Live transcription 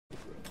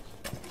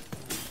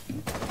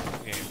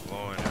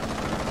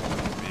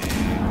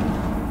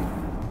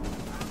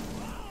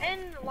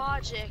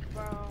logic,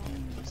 bro.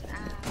 It's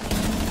ass.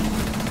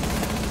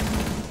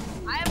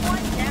 I have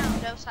one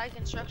down, outside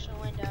construction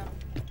window.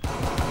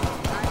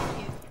 Thank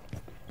you.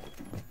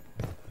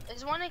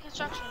 There's one in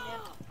construction, yeah.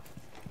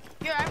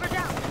 Here, ever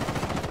down.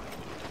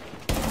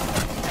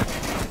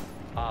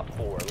 Op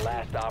 4,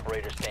 last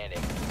operator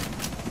standing.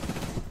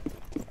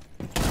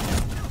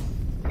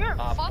 You're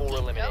Op 4 fucking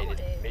eliminated.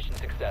 goated. Mission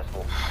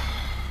successful.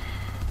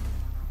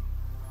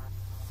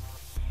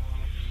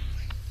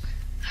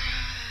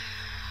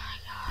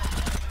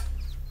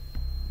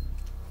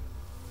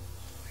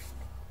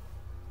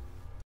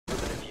 The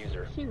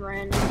diffuser. She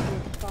ran into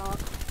the stock.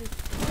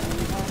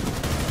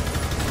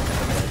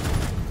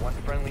 One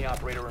friendly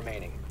operator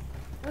remaining.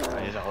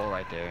 There's a hole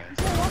right there.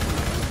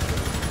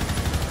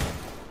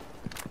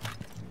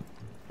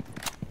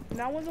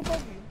 Now one's above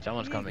you.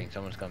 Someone's coming,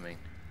 someone's coming.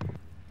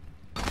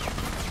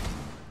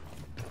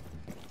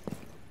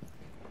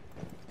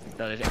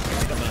 No, there's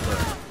airdrop on the door.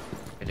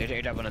 There's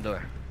airdrop on the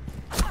door.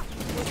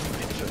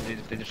 They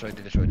destroyed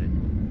it.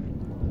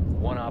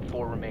 One Op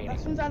 4 remaining.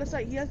 Last one's out of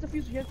sight. He has the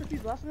fuse.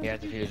 Last one He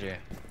has has the fuser.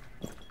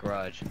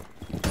 Garage.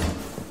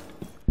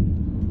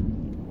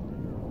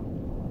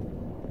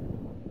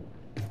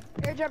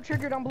 Airdrop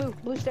triggered on blue.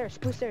 Blue stairs.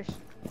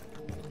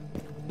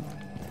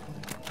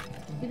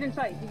 He's in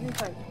sight.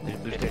 There's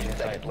blue 15 station inside.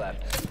 seconds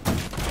left.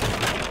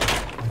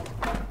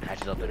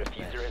 Hatches up The there.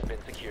 diffuser has been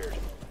secured.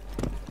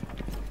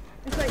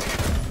 In sight.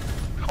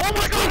 Oh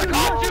my god, I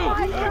caught you!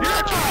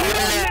 You're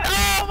cheating!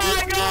 Oh my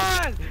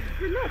god!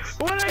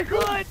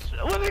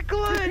 What a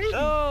glitch!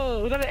 Oh,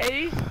 was that an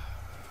ace?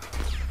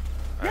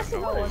 Yes, it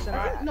was.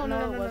 No,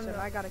 it wasn't.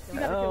 I gotta kill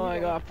him. Oh my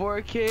god,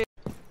 4K.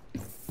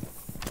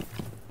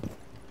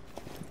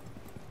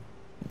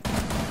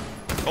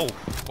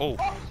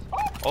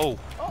 Oh.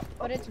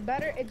 But it's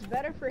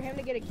better for him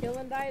to get a kill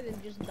and die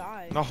than just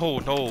die. No,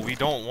 we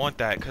don't want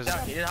that, cause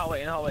In the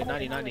hallway,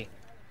 90.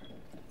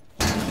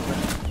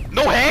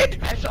 no head.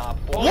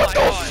 What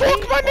the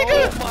fuck, my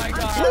nigga? Oh my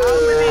god.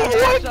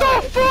 What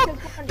the fuck?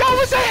 That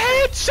was a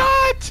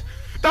headshot.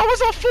 That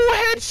was a full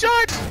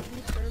headshot.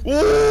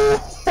 Ooh.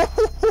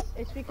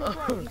 It's because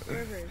we're on these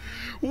servers.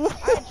 I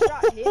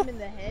shot him in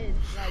the head.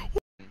 Like,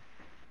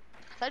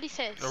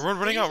 36.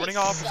 Running out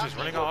offices.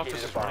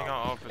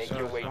 Make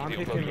your way to I'm the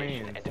picking location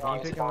main. and I'm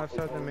defuse picking left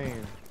side the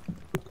main.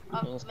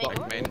 Main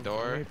door? Main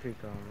door.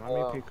 Let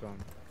me peek him.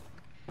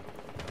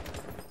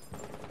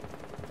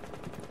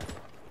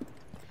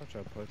 Such a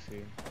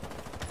pussy.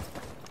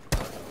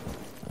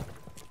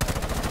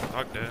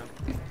 Knocked dead.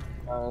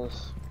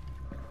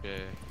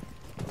 Yeah.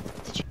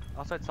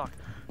 Outside sock.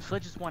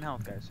 Sledge is 1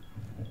 health, guys.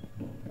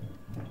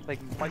 Like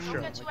Don't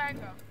Maestro. get too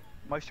aggro.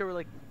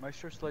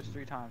 Maestro sledge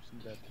 3 times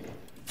and dead.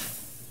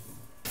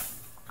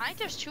 I think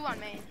there's 2 on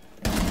main.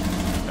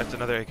 That's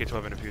another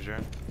AK-12 in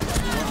diffuser.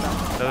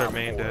 Another Op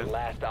main 4, dead.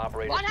 Last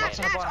operator One hatch,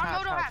 standing. on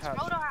moto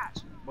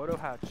hatch. Moto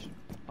hatch.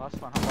 Last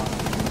one, how about?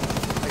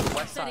 Like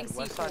west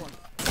side.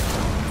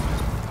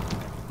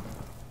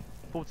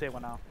 Pool table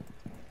now.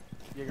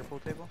 Jaeger pool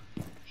table?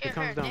 He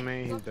comes down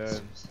main, he's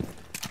dead.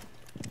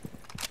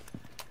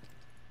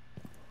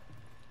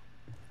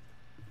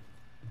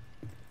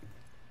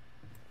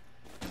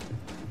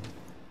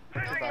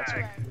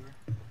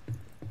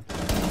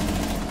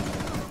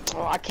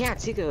 Oh, I can't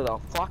see the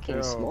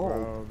fucking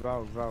smoke.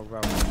 Val.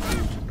 Please,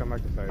 just come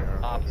back to side.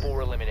 Op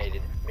 4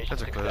 eliminated. Mission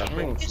That's a good.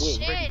 successful. Good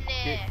shit,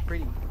 Nick.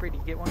 Pretty,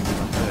 get one.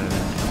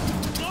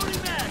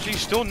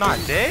 She's still not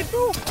dead,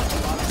 bro?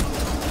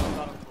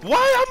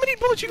 Why? How many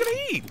bullets you gonna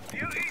eat?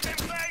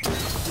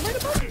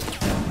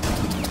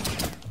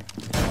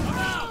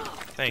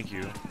 Thank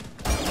you.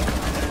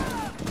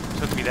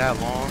 Took me that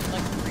long.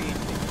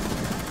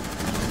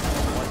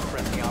 One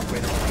friendly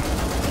operator remaining.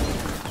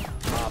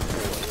 Op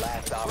 4,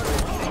 last operator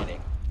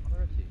standing.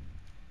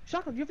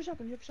 shotgun. You have a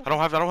shotgun.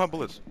 I don't have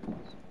bullets.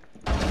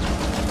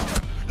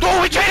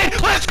 No, we did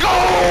it! Let's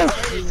go!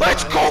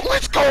 Let's go!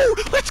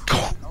 Let's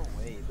go.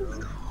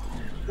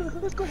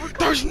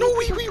 There's no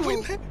way we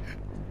win that.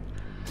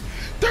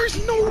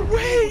 There's no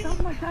way. That was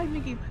my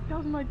diving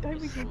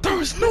game.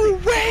 There's no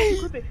way.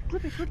 Clip it.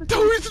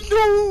 There's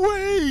no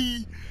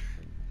way.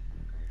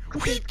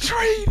 We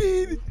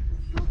traded.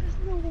 There's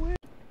no way.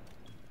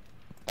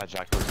 That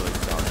jack was like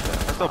dog shit.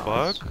 That's a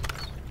bug.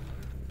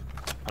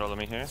 Oh, let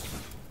me hear.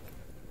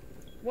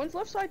 One's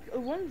left side,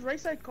 one's right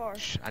side car.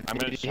 I'm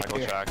gonna jackal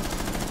jack.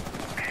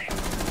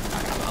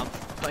 I'm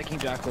flanking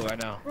Jackal right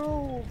now.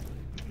 Bro,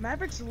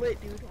 Maverick's lit,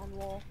 dude, on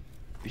wall.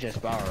 You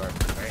just power,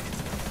 right?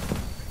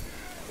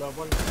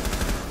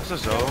 That's a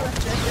Zoe.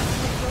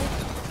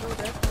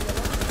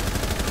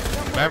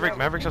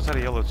 Maverick's outside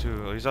of yellow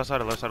too. He's outside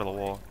the left side of the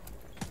wall.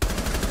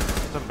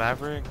 It's a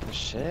Maverick.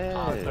 Shit.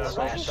 Last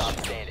stop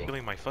standing.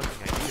 Feeling my fucking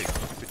idea.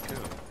 Stupid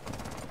kill.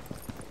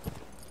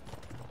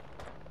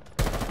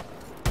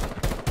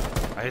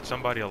 I hit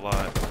somebody a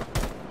lot.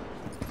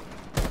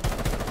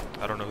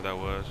 I don't know who that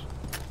was.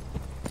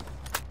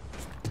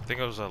 I think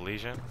it was a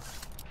Legion.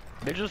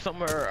 Vigil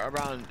somewhere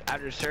around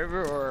outer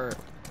server or...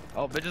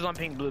 Oh, Vigil's on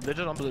pink blue.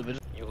 Vigil's on blue.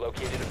 Vigil. You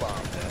located a bomb.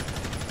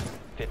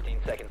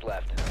 15 seconds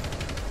left.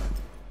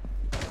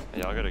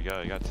 Y'all gotta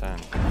go. You got 10.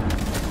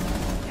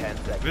 10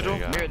 seconds. Vigil?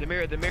 There you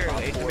go. The mirror.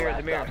 Op Ace the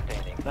 4 mirror. last stop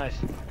standing. Nice.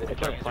 The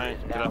diffuser Plank.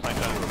 is Get now that plank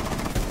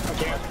down.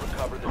 secured.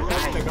 Recover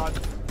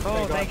the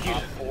Oh, thank you.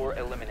 Op 4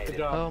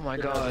 eliminated. Oh my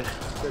god.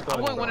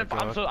 I'm going one.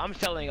 I'm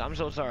selling. I'm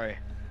so sorry.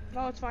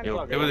 No, it's fine. It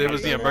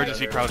was the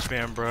emergency crouch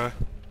spam, bruh.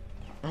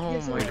 Oh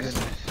Yes, my it is.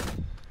 goodness.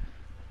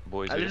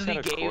 Boys, I we just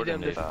literally gotta gave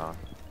them coordinate the- though.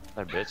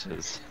 They're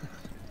bitches.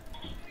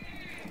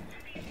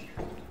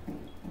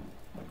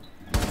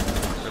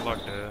 Good luck,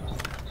 Dad.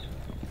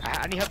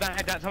 I need help down.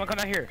 Someone come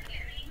down here.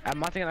 I'm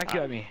mounting an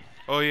IQ at me.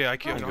 Oh yeah, I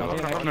can't. Oh, No, God.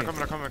 coming.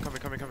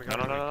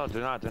 No. Do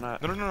not.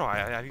 No.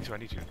 I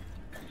need to.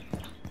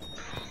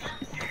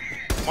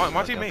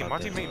 Monty main. I'm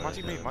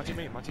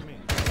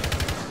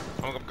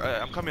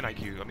coming,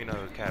 IQ. I mean,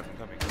 Cap. I'm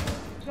coming.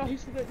 No,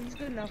 he's good. He's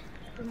good enough.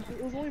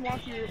 It was only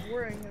Monty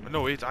worrying him.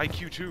 No, it's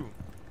IQ too.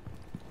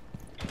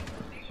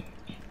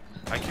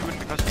 IQ wouldn't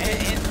be custom.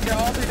 And they're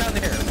all three down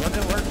there. One's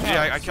at workshop.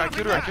 Yeah, I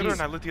killed her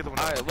and I lit the other one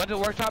up. Alright, one's at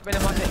workshop and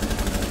then one's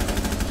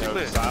at Yo,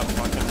 lit. stop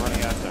fucking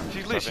running after him.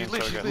 She's lit. Stop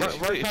being so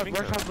aggressive.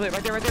 workshop's lit.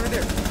 Right there.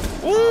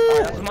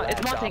 Ooh!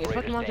 It's mounting. It's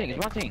fucking mounting. It's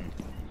mounting.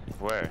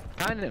 Where?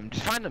 Find him.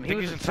 Just find him. I He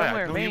think was he's inside.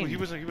 somewhere No, main. he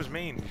was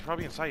main. He's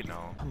probably inside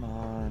now. Come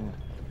on.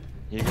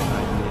 You The can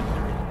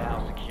diffuser is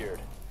now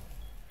secured.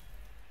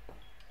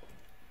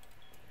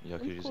 Y'all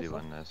could usually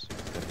win this.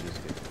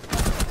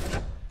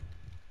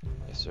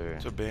 Yes, sir.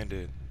 It's a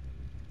bandit.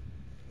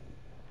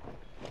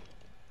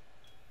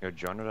 Yo,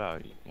 drone it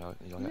out. Y'all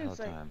got hell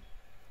inside. time.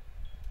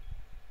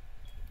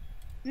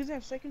 He doesn't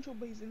have side control,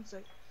 but he's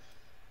inside.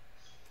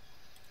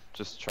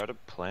 Just try to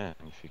plan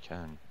if you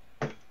can.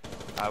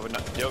 I would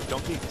not. Yo,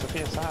 don't be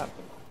inside.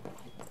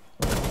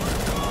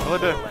 Hello,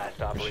 Dad.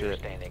 Last operator Shit.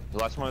 standing. The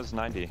last one was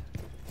 90.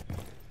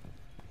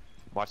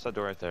 Watch that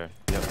door right there.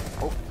 Yep.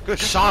 Oh, good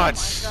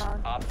shots.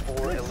 God. Op 4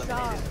 Good eliminated.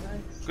 shot.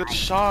 Nice. Good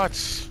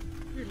shots.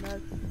 You're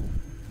nuts.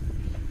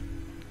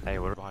 Hey,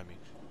 what? Behind me.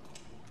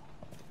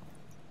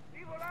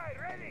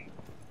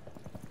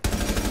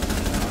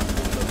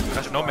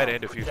 That's no meta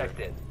in the future.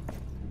 Protected.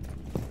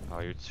 Oh,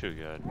 you're too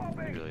good.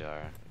 You really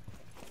are.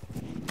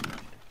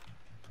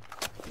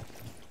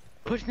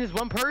 Pushing this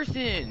one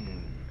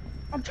person.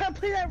 I'm trying to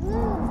play that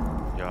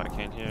room. Yo, I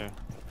can't hear.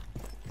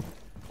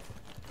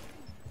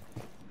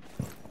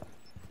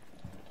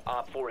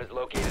 Op 4 has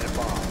located a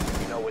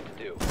bomb. You know what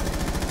to do.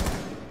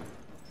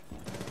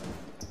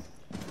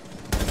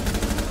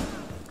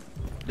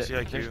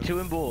 CIQ. There's two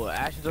in bull.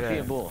 Ash and Sophia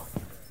Yeah. in bull.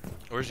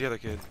 Where's the other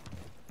kid?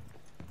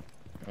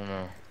 I don't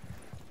know.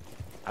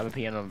 I have a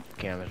piano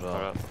cam as Hold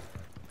well. up.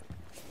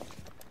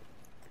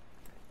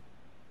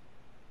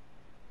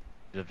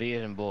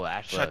 Sophia's in bull.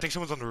 Ash Shit, I left. think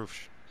someone's on the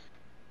roof.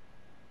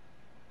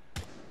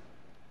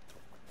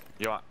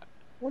 Yo,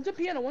 One's a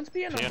piano. One's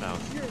piano. Piano.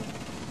 Here.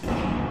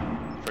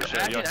 for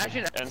sure. Yo,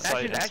 Action,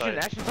 inside.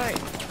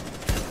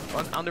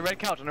 sight. On the red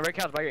couch,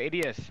 by your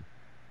ADS.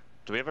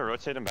 Do we have a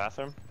rotating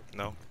bathroom?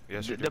 No.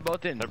 Yes, we do. They're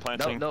both in. They're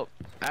planting. No.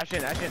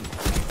 Action. This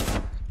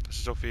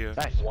is Sophia.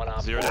 Nice. One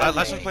op Zero 4 down.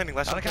 Last one's planning.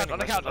 On the couch. Trying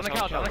to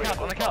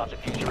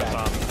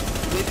Stop.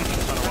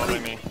 Follow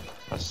me.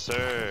 Yes,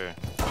 sir.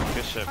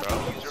 Good shit, bro.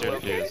 Zero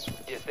defuse.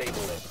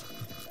 Disable it.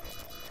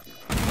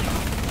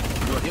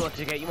 You want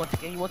to get? You want to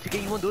do it?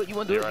 You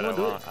want to do You're it? right, You want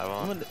to do it? I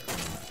won't. You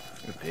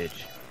a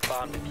bitch.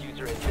 Bomb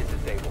diffuser has been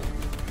disabled.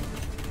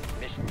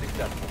 Mission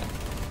successful.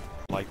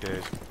 Like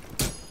this.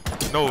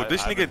 No,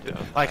 this I've nigga. been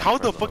doing Like, that how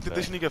for the a fuck little did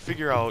this bit. nigga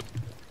figure out?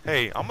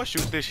 Hey, I'm gonna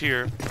shoot this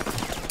here.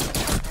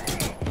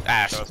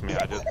 Ash. Trust me,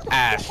 I did.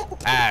 Ash.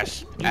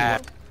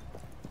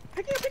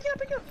 Pick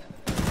it up.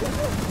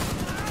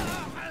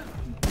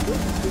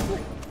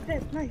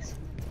 Dead. Nice.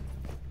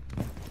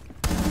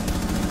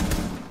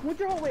 What's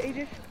your hallway,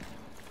 AJ?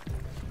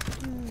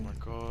 Oh my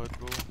god,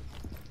 bro.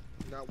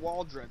 That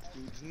wall dredge,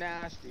 dude's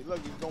nasty. Look,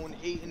 he's going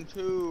 8 and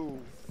 2.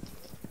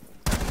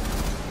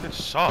 Good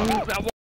shot.